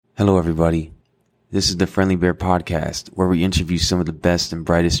Hello, everybody. This is the Friendly Bear Podcast, where we interview some of the best and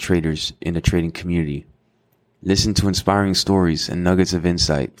brightest traders in the trading community. Listen to inspiring stories and nuggets of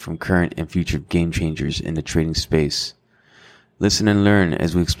insight from current and future game changers in the trading space. Listen and learn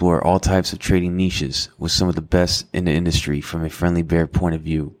as we explore all types of trading niches with some of the best in the industry from a Friendly Bear point of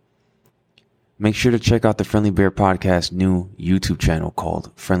view. Make sure to check out the Friendly Bear Podcast new YouTube channel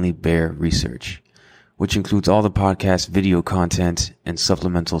called Friendly Bear Research, which includes all the podcast video content and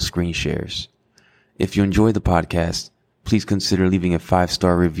supplemental screen shares. If you enjoy the podcast, please consider leaving a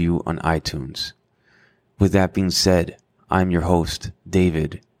 5-star review on iTunes. With that being said, I'm your host,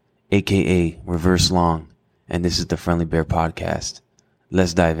 David, aka Reverse Long, and this is the Friendly Bear Podcast.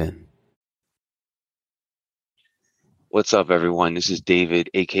 Let's dive in. What's up, everyone? This is David,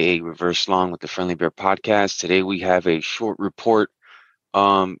 aka Reverse Long, with the Friendly Bear Podcast. Today we have a short report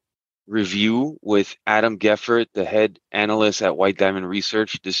review with Adam Geffert, the head analyst at White Diamond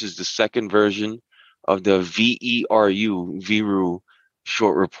Research. This is the second version of the Veru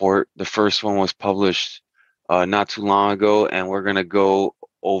short report. The first one was published not too long ago, and we're gonna go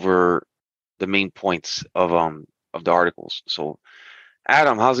over the main points of the articles. So,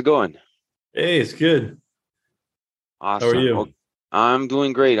 Adam, how's it going? Hey, it's good. Awesome. How are you? Well, I'm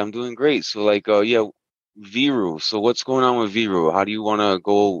doing great. So, Veru. So, what's going on with Veru? How do you want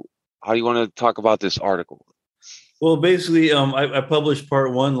to talk about this article? Well, basically, I published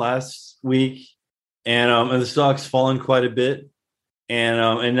part one last week, and the stock's fallen quite a bit,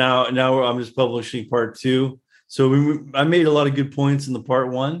 and now I'm just publishing part two. So I made a lot of good points in the part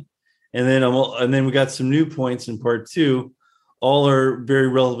one, and then we got some new points in part two. All are very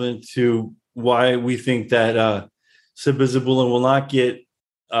relevant to why we think that sabizabulin will not get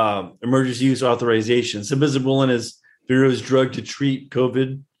emergency use authorization. Sabizabulin is Veru's drug to treat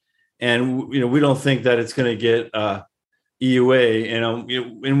COVID. And we don't think that it's going to get EUA.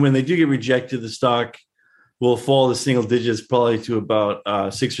 And when they do get rejected, the stock will fall to single digits, probably to about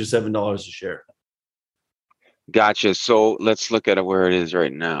 $6 or $7 a share. Gotcha. So let's look at it where it is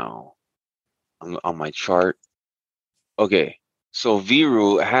right now on my chart. Okay. So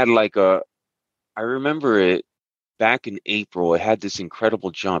Veru had I remember it back in April. It had this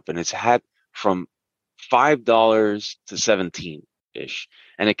incredible jump, and it's had from $5 to 17-ish.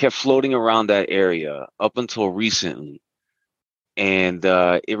 And it kept floating around that area up until recently. And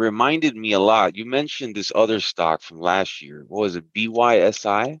it reminded me a lot. You mentioned this other stock from last year. What was it?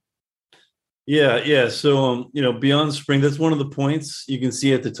 BYSI? Yeah. So, Beyond Spring, that's one of the points you can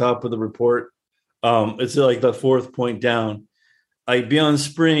see at the top of the report. It's like the fourth point down. Beyond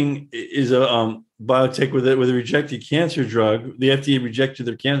Spring is a biotech with a rejected cancer drug. The FDA rejected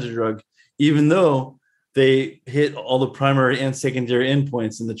their cancer drug, even though they hit all the primary and secondary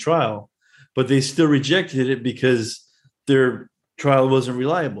endpoints in the trial, but they still rejected it because their trial wasn't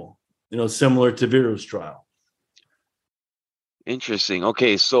reliable, similar to Veru's trial. Interesting.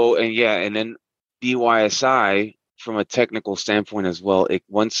 Okay, so and then BYSI from a technical standpoint as well,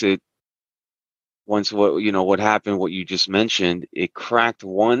 once what happened, what you just mentioned, it cracked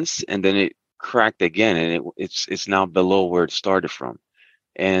once and then it cracked again, and it's now below where it started from.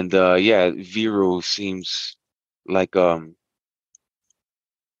 And Veru seems like it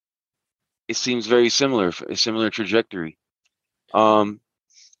seems very similar, a similar trajectory. And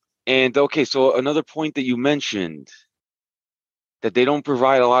okay, so another point that you mentioned, that they don't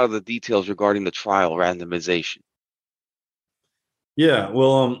provide a lot of the details regarding the trial randomization. Yeah,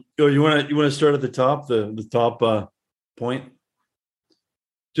 well, you want to start at the top, the top point,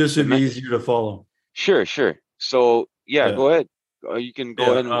 just to be easier to follow. Sure. So go ahead. You can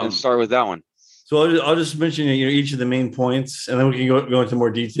go ahead and start with that one. So I'll just mention each of the main points, and then we can go into more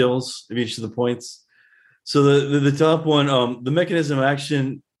details of each of the points. So the top one, the mechanism of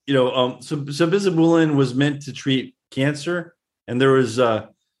action, so sabizabulin was meant to treat cancer, and there was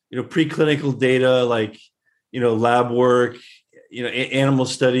preclinical data like lab work, animal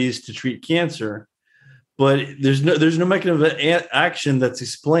studies to treat cancer, but there's no mechanism of action that's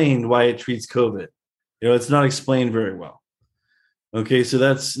explained why it treats COVID. It's not explained very well. Okay, so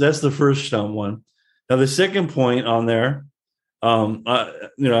that's the first one. Now the second point on there, at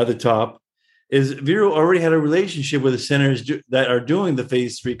the top, is Veru already had a relationship with the centers that are doing the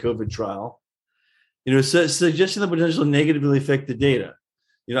phase 3 COVID trial. Suggesting the potential negatively affect the data.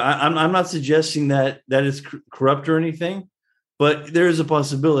 I'm not suggesting that is corrupt or anything, but there is a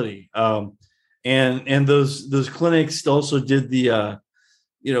possibility. And those clinics also did the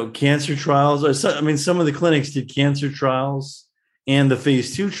cancer trials. Some of the clinics did cancer trials and the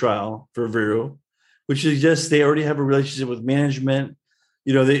phase 2 trial for Veru, which suggests they already have a relationship with management.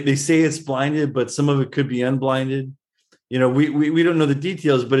 They say it's blinded, but some of it could be unblinded. we don't know the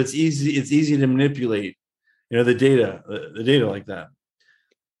details, but it's easy to manipulate, the data like that.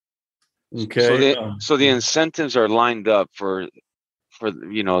 So Okay. the incentives are lined up for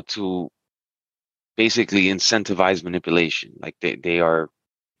to basically incentivize manipulation. Like they are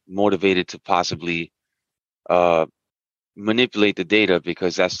motivated to possibly uh manipulate the data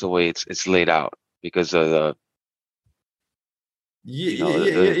because that's the way it's laid out because of the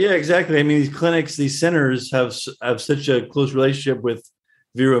Yeah, exactly. I mean, these clinics, these centers have such a close relationship with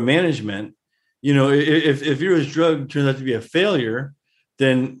Veru management. If Veru's drug turns out to be a failure,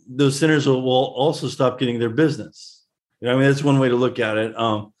 then those centers will also stop getting their business. I mean, that's one way to look at it.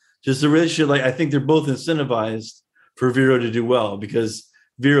 Just the relationship, like I think they're both incentivized for Veru to do well because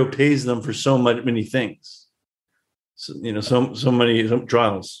Veru pays them for so many things. So, so many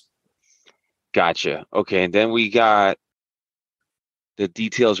trials. Gotcha. Okay, and then we got the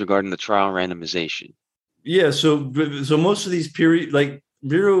details regarding the trial randomization. Yeah, so most of these like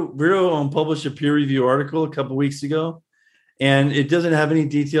Veru published a peer review article a couple weeks ago, and it doesn't have any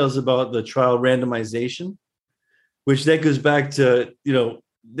details about the trial randomization, which that goes back to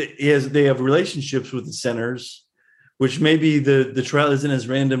they have relationships with the centers, which maybe the trial isn't as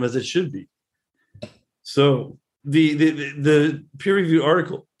random as it should be. So the peer review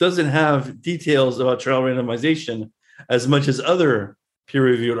article doesn't have details about trial randomization as much as other peer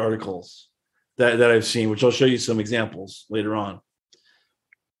reviewed articles that I've seen, which I'll show you some examples later on.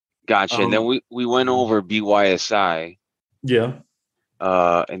 Gotcha. And then we went over BYSI. Yeah.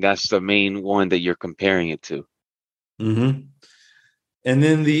 And that's the main one that you're comparing it to. Mm-hmm. And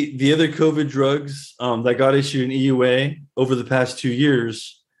then the other COVID drugs that got issued in EUA over the past 2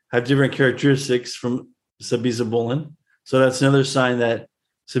 years have different characteristics from sabizabulin. So that's another sign that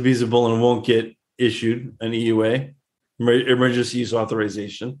sabizabulin won't get issued an EUA, emergency use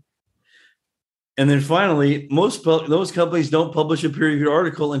authorization. And then finally, those companies don't publish a peer-reviewed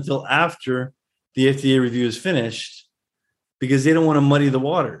article until after the FDA review is finished because they don't want to muddy the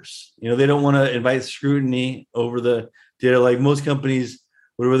waters. They don't want to invite scrutiny over the data. Like most companies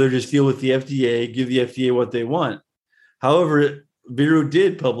would rather just deal with the FDA, give the FDA what they want. However, Veru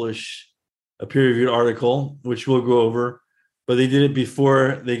did publish a peer-reviewed article, which we'll go over, but they did it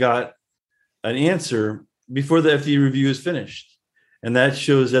before they got an answer, before the FDA review is finished. And that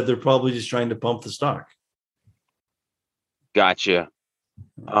shows that they're probably just trying to pump the stock. Gotcha.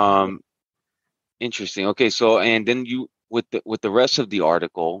 Interesting. Okay, so and then you with the rest of the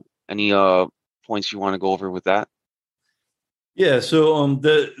article, any points you want to go over with that? Yeah. So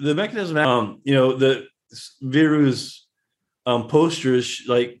the mechanism, the Veru's posters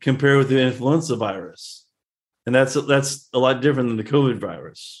like compare with the influenza virus, and that's a lot different than the COVID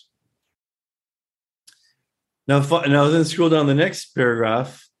virus. Now then scroll down the next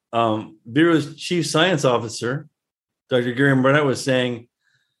paragraph. Veru's chief science officer, Dr. Gary Burnett, was saying,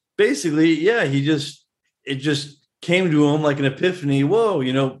 basically, yeah, it just came to him like an epiphany.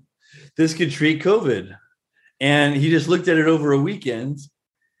 Whoa, this could treat COVID. And he just looked at it over a weekend,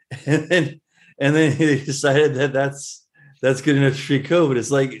 and then he decided that that's good enough to treat COVID.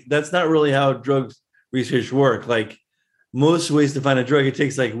 It's like, that's not really how drug research work. Like most ways to find a drug, it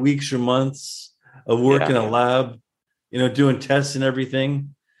takes like weeks or months of work in a lab, doing tests and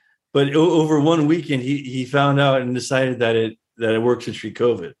everything. But over one weekend, he found out and decided that it works to treat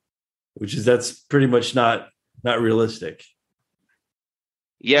COVID, that's pretty much not realistic.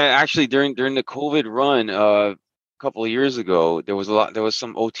 Yeah, actually, during the COVID run, a couple of years ago, there was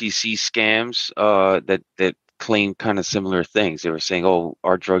some OTC scams that claimed kind of similar things. They were saying, "Oh,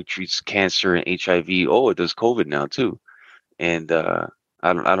 our drug treats cancer and HIV. Oh, it does COVID now too." And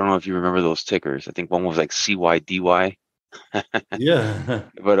I don't know if you remember those tickers. I think one was like CYDY. Yeah.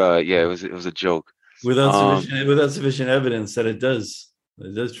 But yeah, it was a joke. Without sufficient evidence that it does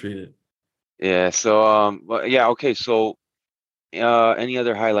treat it. Yeah. So but yeah, okay. So any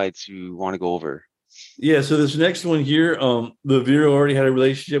other highlights you want to go over? Yeah, so this next one here, the Veru already had a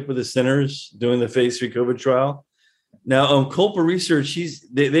relationship with the centers doing the phase 3 COVID trial. Now, Culpa Research,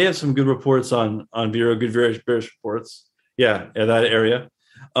 they have some good reports on Veru, good bearish reports. Yeah, that area.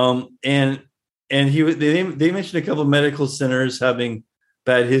 And they mentioned a couple of medical centers having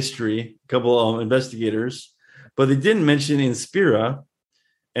bad history, a couple investigators, but they didn't mention Inspira.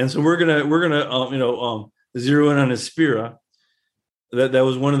 And so we're gonna zero in on Inspira. That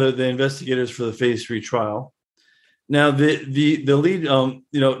was one of the investigators for the phase 3 trial. Now, the lead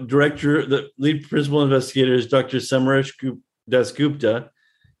director, the lead principal investigator is Dr. Samaresh Dasgupta.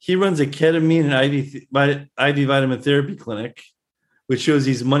 He runs a ketamine and IV vitamin therapy clinic, which shows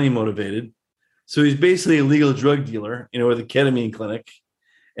he's money motivated. So he's basically a legal drug dealer, with a ketamine clinic,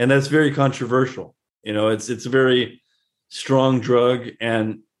 and that's very controversial. It's a very strong drug,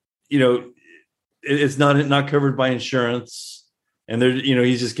 and it's not covered by insurance, and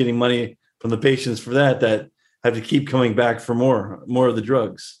he's just getting money from the patients for that have to keep coming back for more of the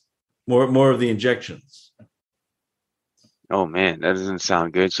drugs, more of the injections. Oh man, that doesn't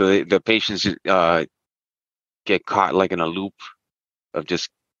sound good. So the patients get caught like in a loop of just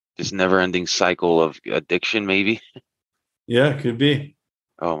this never-ending cycle of addiction, maybe. Yeah, could be.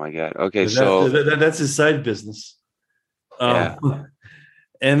 Oh my God. Okay, so That's his side business. yeah.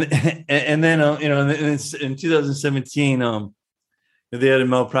 And then in 2017, they had a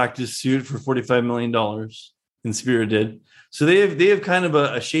malpractice suit for $45 million. Conspira did. So they have kind of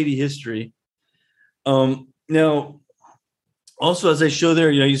a shady history. Now, also as I show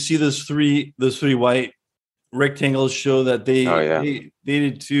there, you see those three white rectangles show that Oh yeah. they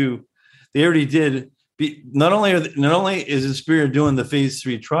did too. They already did. Not only is Inspira doing the phase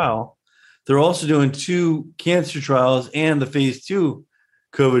 3 trial, they're also doing 2 cancer trials and the phase 2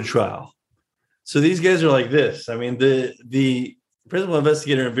 COVID trial. So these guys are like this. I mean, the principal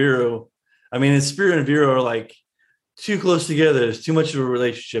investigator in Veru, I mean, Inspira and Veru are like too close together. There's too much of a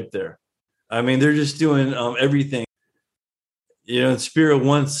relationship there. I mean, they're just doing everything. Inspira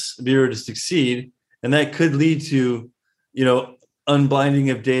wants Veru to succeed, and that could lead to,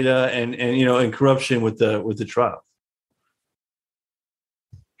 unblinding of data and corruption with the trial.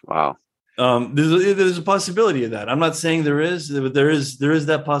 Wow. There's a possibility of that. I'm not saying there is, but there is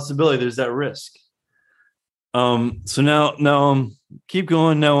that possibility. There's that risk. So now keep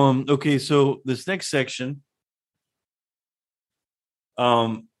going. Now okay. So this next section,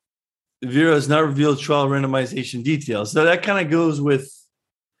 Veru has not revealed trial randomization details. So that kind of goes with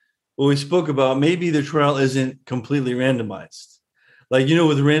what we spoke about. Maybe the trial isn't completely randomized. Like,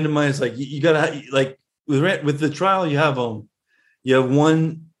 with randomized, like you gotta, like with the trial, you have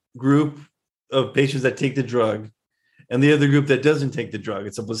one group of patients that take the drug and the other group that doesn't take the drug.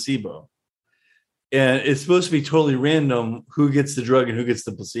 It's a placebo. And it's supposed to be totally random who gets the drug and who gets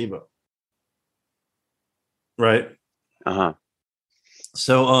the placebo. Right? Uh-huh.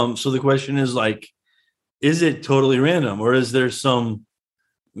 So the question is, like, is it totally random, or is there some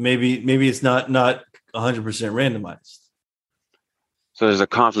maybe it's not 100% randomized? So there's a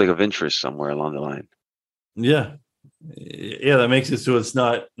conflict of interest somewhere along the line. Yeah, that makes it so it's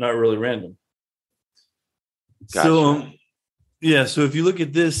not really random. Gotcha. So so if you look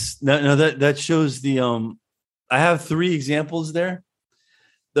at this now, that shows the I have 3 examples there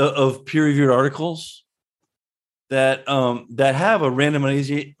of peer-reviewed articles that have a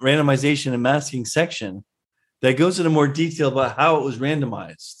randomization and masking section that goes into more detail about how it was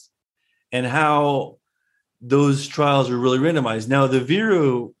randomized and how those trials are really randomized. Now, the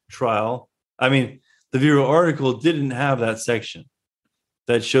Veru the Veru article didn't have that section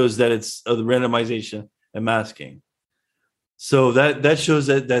that shows that it's the randomization and masking. So that shows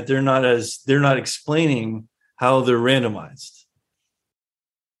that they're not explaining how they're randomized.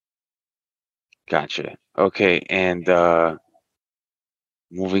 Gotcha. Okay, and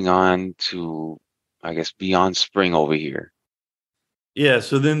moving on to, I guess, Beyond Spring over here. Yeah.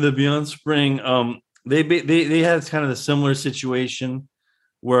 So then the Beyond Spring, they had kind of a similar situation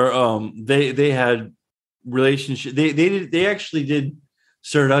where they had relationship. They actually did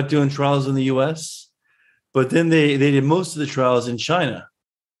start out doing trials in the U.S., but then they did most of the trials in China,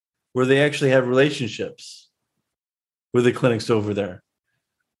 where they actually have relationships with the clinics over there.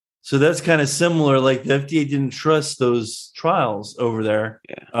 So that's kind of similar. Like the FDA didn't trust those trials over there.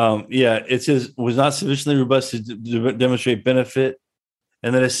 Yeah. It says was not sufficiently robust to demonstrate benefit,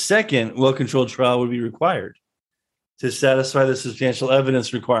 and then a second well-controlled trial would be required to satisfy the substantial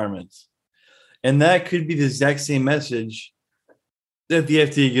evidence requirements. And that could be the exact same message that the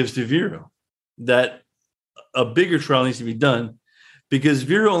FDA gives to Veru, that a bigger trial needs to be done, because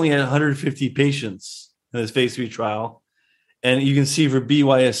Veru only had 150 patients in this phase 3 trial. And you can see for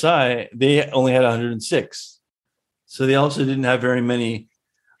BYSI, they only had 106. So they also didn't have very many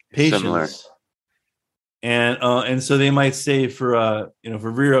patients. Similar. And so they might say for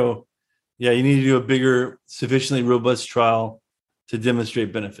Veru, you need to do a bigger, sufficiently robust trial to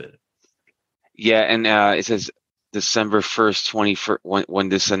demonstrate benefit. Yeah, and it says December 1st, when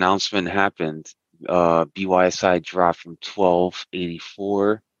this announcement happened, BYSI dropped from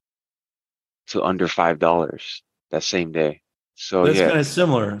 $12.84 to under $5 that same day. So that's kind of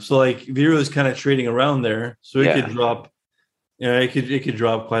similar. So like Veru is kind of trading around there, so it could drop. It could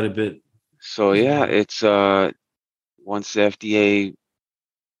drop quite a bit. So it's once the FDA,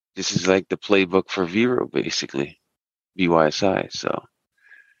 this is like the playbook for Veru, basically, BYSI. So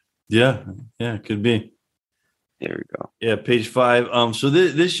it could be. There we go. Yeah, page 5. So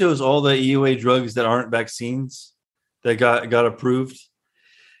this shows all the EUA drugs that aren't vaccines that got approved.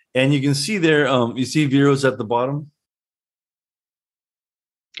 And you can see there, you see Veru's at the bottom.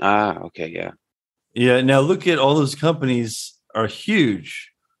 Okay, yeah. Yeah. Now look at all those companies are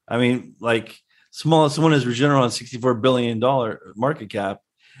huge. I mean, like smallest one is Regeneron, $64 billion market cap,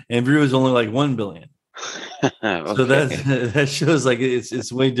 and Veru is only like $1 billion. So Okay. that shows like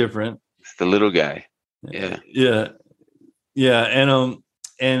it's way different. It's the little guy. Yeah. Yeah,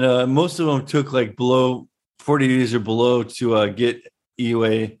 and most of them took like below 40 days or below to get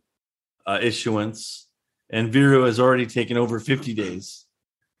EUA issuance, and Veru has already taken over 50 days.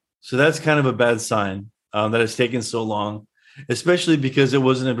 So that's kind of a bad sign that it's taken so long, especially because it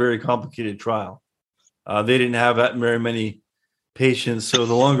wasn't a very complicated trial. They didn't have that very many patients, so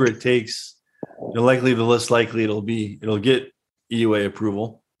the longer it takes, likely the less likely it'll get EUA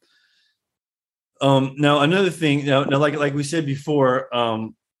approval. Now another thing, now like we said before,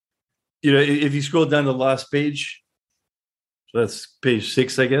 if you scroll down to the last page, so that's page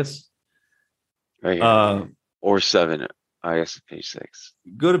 6, I guess. Right here. Or 7, I guess page 6.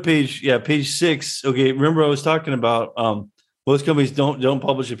 Go to page 6. Okay, remember I was talking about most companies don't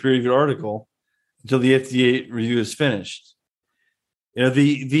publish a peer-reviewed article until the FDA review is finished.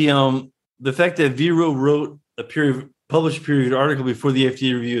 The fact that Veru wrote published a peer-reviewed article before the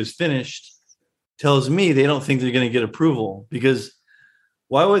FDA review is finished tells me they don't think they're going to get approval, because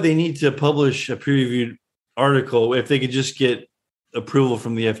why would they need to publish a peer-reviewed article if they could just get approval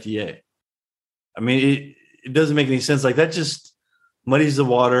from the FDA? I mean, it doesn't make any sense. Like that just muddies the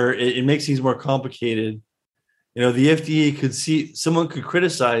water. It makes things more complicated. The FDA someone could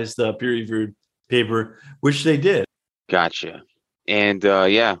criticize the peer-reviewed paper, which they did. Gotcha. And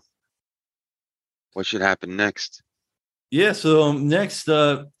what should happen next? Yeah. So next,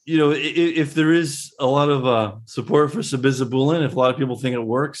 if there is a lot of support for sabizabulin, if a lot of people think it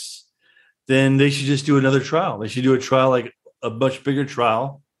works, then they should just do another trial. They should do a trial, like a much bigger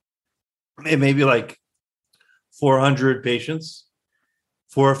trial. It may be like 400 patients,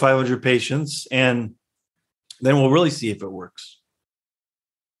 400 or 500 patients, and then we'll really see if it works.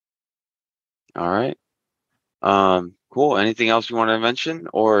 All right. Cool. Anything else you want to mention,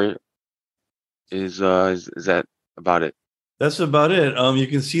 or is that about it? That's about it. You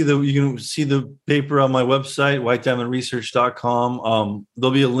can see the paper on my website, whitediamondresearch.com.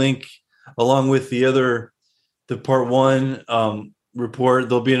 There'll be a link along with the part 1 report.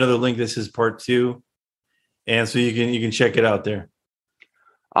 There'll be another link that says part 2, and so you can check it out there.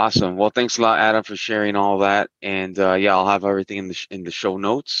 Awesome. Well, thanks a lot, Adam, for sharing all that. And I'll have everything in the show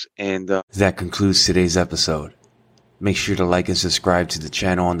notes. And that concludes today's episode. Make sure to like and subscribe to the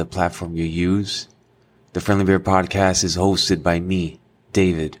channel on the platform you use. The Friendly Bear Podcast is hosted by me,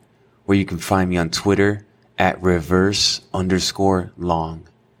 David, where you can find me on Twitter at @reverse_long.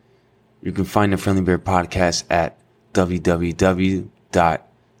 You can find the Friendly Bear Podcast at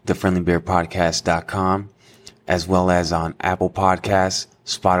www.thefriendlybearpodcast.com, as well as on Apple Podcasts,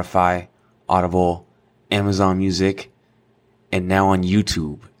 Spotify, Audible, Amazon Music, and now on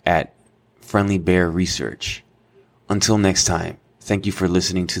YouTube at Friendly Bear Research. Until next time, thank you for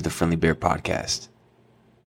listening to the Friendly Bear Podcast.